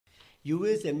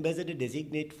US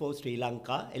Ambassador-Designate for Sri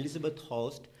Lanka, Elizabeth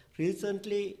Host,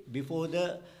 recently before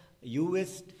the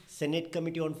US Senate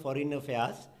Committee on Foreign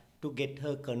Affairs to get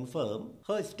her confirmed.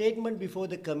 Her statement before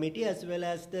the committee as well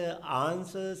as the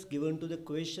answers given to the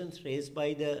questions raised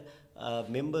by the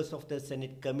members of the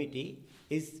Senate Committee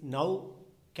is now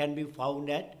can be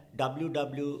found at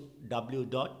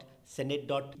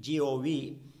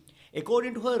www.senate.gov.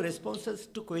 According to her responses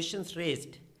to questions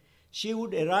raised, she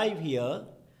would arrive here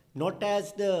not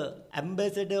as the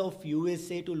ambassador of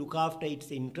USA to look after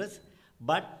its interests,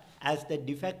 but as the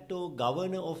de facto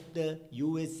governor of the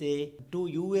USA to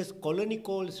US colony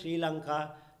called Sri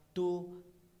Lanka to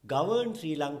govern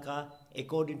Sri Lanka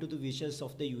according to the wishes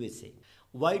of the USA.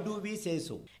 Why do we say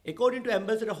so? According to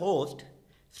Ambassador Host,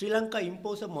 Sri Lanka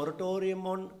imposed a moratorium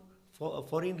on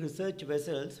foreign research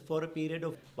vessels for a period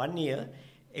of 1 year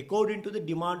according to the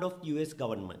demand of US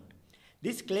government.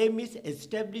 This claim is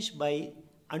established by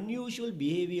unusual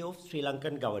behavior of Sri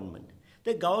Lankan government.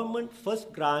 The government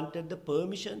first granted the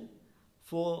permission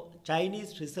for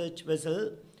Chinese research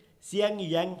vessel Siang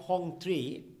Yang Hong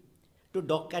 3 to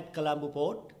dock at Colombo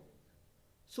port.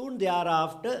 Soon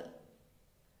thereafter,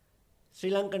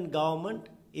 Sri Lankan government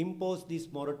imposed this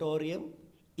moratorium,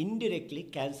 indirectly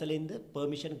cancelling the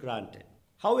permission granted.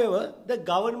 However, the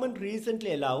government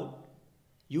recently allowed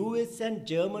US and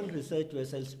German research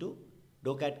vessels to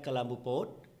dock at Colombo port.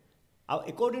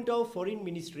 According to our foreign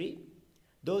ministry,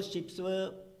 those ships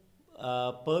were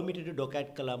permitted to dock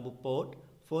at Colombo port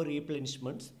for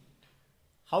replenishments.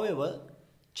 However,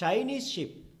 Chinese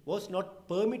ship was not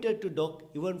permitted to dock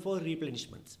even for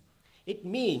replenishments. It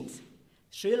means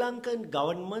Sri Lankan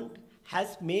government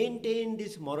has maintained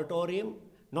this moratorium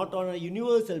not on a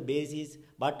universal basis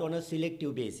but on a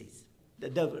selective basis.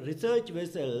 The research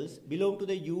vessels belong to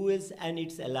the US and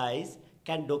its allies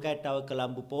can dock at our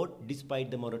Colombo port despite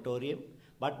the moratorium,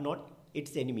 but not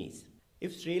its enemies.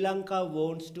 If Sri Lanka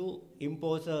wants to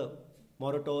impose a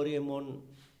moratorium on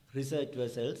research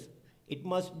vessels, it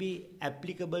must be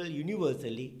applicable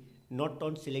universally, not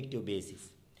on selective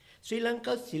basis. Sri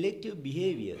Lanka's selective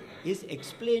behavior is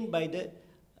explained by the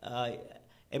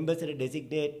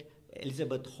Ambassador-Designate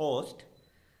Elizabeth Host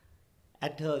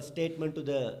at her statement to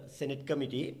the Senate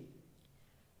Committee.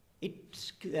 It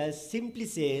simply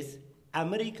says,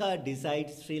 America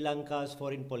decides Sri Lanka's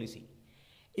foreign policy.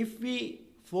 If we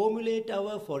formulate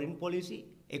our foreign policy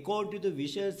according to the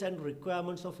wishes and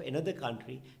requirements of another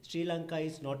country, Sri Lanka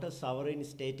is not a sovereign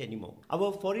state anymore.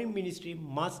 Our foreign ministry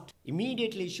must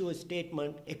immediately issue a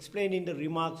statement explaining the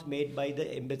remarks made by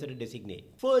the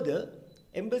ambassador-designate. Further,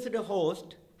 Ambassador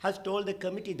Host has told the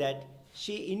committee that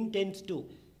she intends to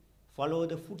follow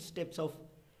the footsteps of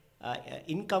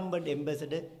incumbent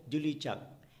ambassador Julie Chang.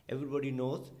 Everybody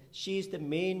knows she is the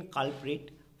main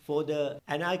culprit for the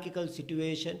anarchical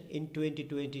situation in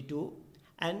 2022,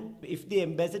 and if the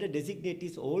ambassador-designate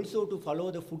is also to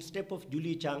follow the footsteps of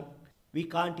Julie Chang, we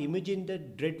can't imagine the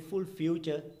dreadful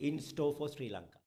future in store for Sri Lanka.